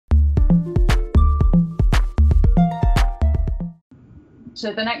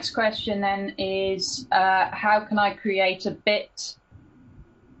So the next question then is, how can I create a bit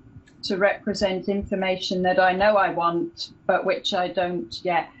to represent information that I know I want, but which I don't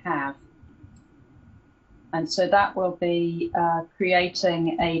yet have? And so that will be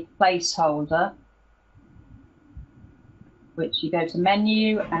creating a placeholder, which you go to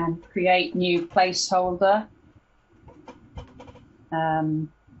menu and create new placeholder, and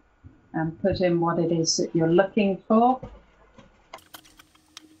put in what it is that you're looking for.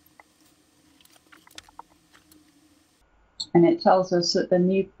 And it tells us that the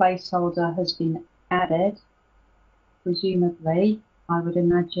new placeholder has been added. Presumably, I would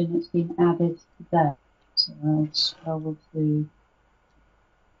imagine it's been added today. So I'll scroll to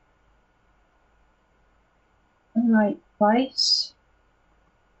the right place.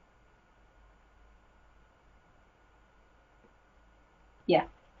 Yeah,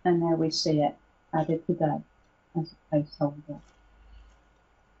 and there we see it, added today as a placeholder.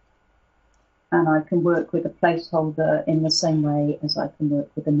 And I can work with a placeholder in the same way as I can work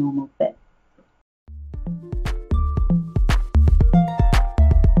with a normal bit.